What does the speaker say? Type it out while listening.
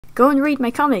Go and read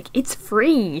my comic, it's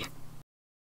free!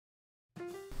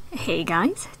 Hey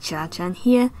guys, CharrChan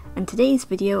here, and today's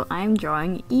video I'm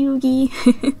drawing Yugi.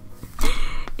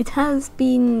 It has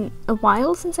been a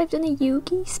while since I've done a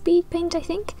Yugi speed paint, I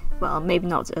think. Well, maybe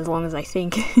not as long as I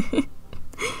think.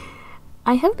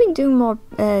 I have been doing more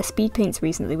speed paints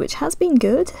recently, which has been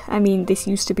good. I mean, this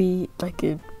used to be like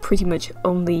a pretty much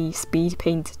only speed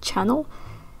paint channel,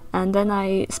 and then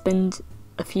I spent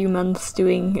a few months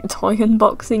doing toy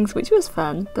unboxings, which was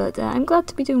fun, but I'm glad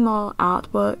to be doing more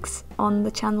artworks on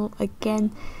the channel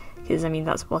again, because I mean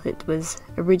that's what it was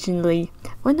originally.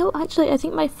 Well no, actually I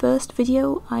think my first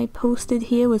video I posted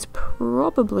here was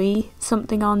probably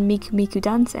something on Miku Miku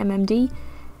Dance MMD.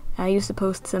 I used to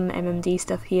post some MMD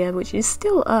stuff here, which is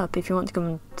still up if you want to come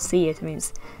and see it. I mean,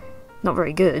 it's not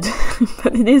very good,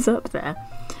 but it is up there.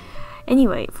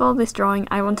 Anyway, for this drawing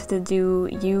I wanted to do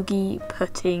Yugi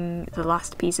putting the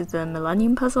last piece of the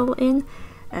Millennium Puzzle in.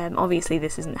 Obviously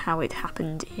this isn't how it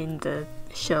happened in the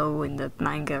show, in the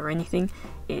manga or anything.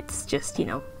 It's just, you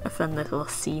know, a fun little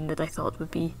scene that I thought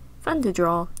would be fun to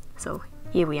draw, so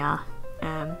here we are.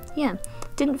 Yeah,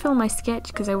 didn't film my sketch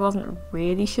because I wasn't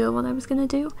really sure what I was going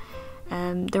to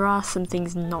do. There are some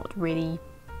things not really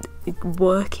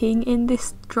working in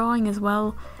this drawing as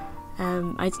well.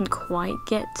 I didn't quite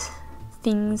get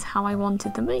things how I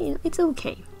wanted them, but you know, it's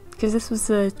okay, because this was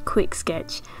a quick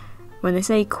sketch. When I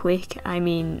say quick, I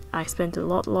mean I spent a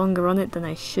lot longer on it than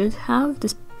I should have.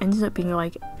 This ended up being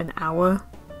like an hour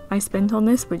I spent on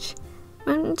this, which,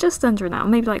 just under an hour,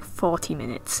 maybe like 40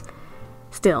 minutes.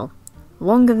 Still,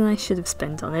 longer than I should have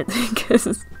spent on it,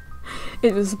 because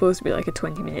it was supposed to be like a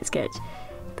 20-minute sketch.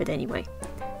 But anyway,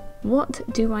 what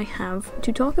do I have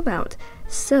to talk about?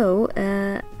 So,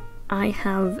 I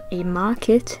have a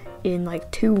market in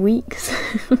like 2 weeks.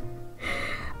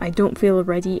 I don't feel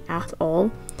ready at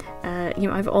all. You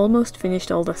know, I've almost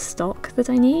finished all the stock that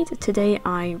I need. Today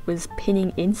I was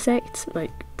pinning insects,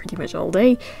 like pretty much all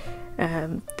day.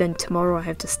 Then tomorrow I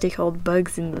have to stick all the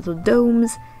bugs in little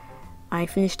domes. I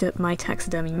finished up my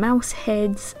taxidermy mouse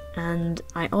heads, and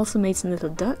I also made some little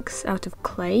ducks out of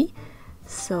clay.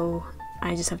 So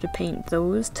I just have to paint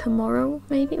those tomorrow,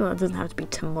 maybe? Well, it doesn't have to be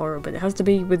tomorrow, but it has to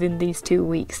be within these 2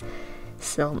 weeks.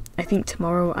 So I think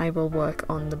tomorrow I will work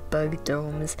on the bug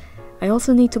domes. I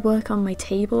also need to work on my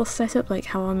table setup, like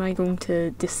how am I going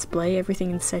to display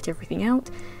everything and set everything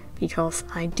out, because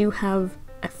I do have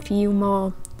a few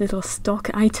more little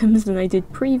stock items than I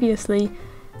did previously,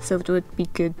 so it would be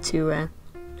good to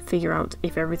figure out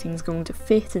if everything's going to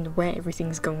fit and where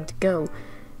everything's going to go.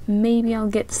 Maybe I'll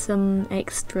get some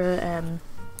extra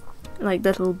like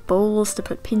little bowls to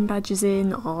put pin badges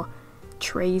in, or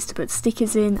trays to put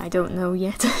stickers in, I don't know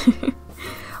yet.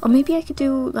 Or maybe I could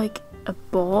do like a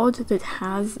board that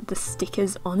has the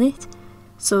stickers on it,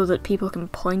 so that people can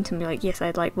point and be like, yes,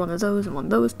 I'd like one of those and one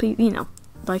of those, please, you know.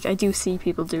 Like I do see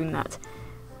people doing that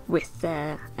with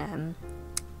their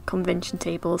convention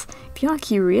tables. If you are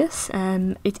curious,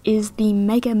 it is the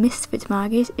Mega Misfit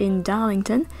Market in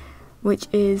Darlington, which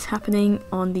is happening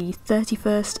on the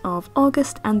 31st of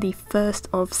August and the 1st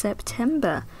of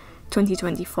September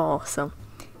 2024. So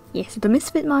yes, the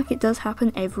Misfit Market does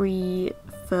happen every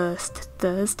first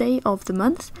Thursday of the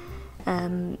month.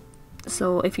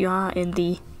 So if you are in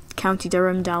the County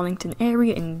Durham, Darlington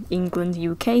area in England,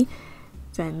 UK,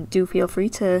 then do feel free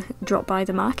to drop by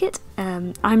the market.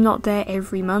 I'm not there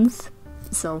every month,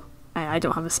 so I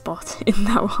don't have a spot in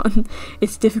that one.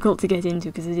 It's difficult to get into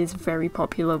because it is very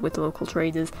popular with local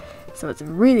traders, so it's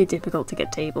really difficult to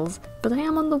get tables, but I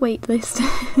am on the wait list.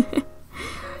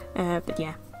 But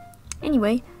yeah.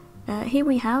 Anyway, here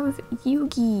we have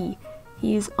Yugi.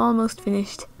 He's almost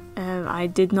finished. I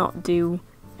did not do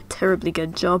a terribly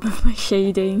good job of my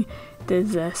shading.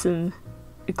 There's some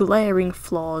glaring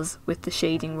flaws with the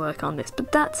shading work on this,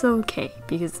 but that's okay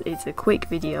because it's a quick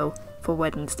video for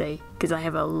Wednesday, because I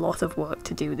have a lot of work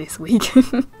to do this week.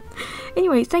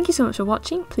 Anyway, thank you so much for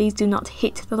watching. Please do not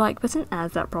hit the like button,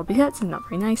 as that probably hurts and not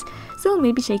very nice, so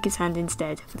maybe shake his hand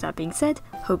instead. With that being said,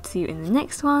 hope to see you in the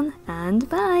next one, and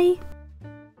bye!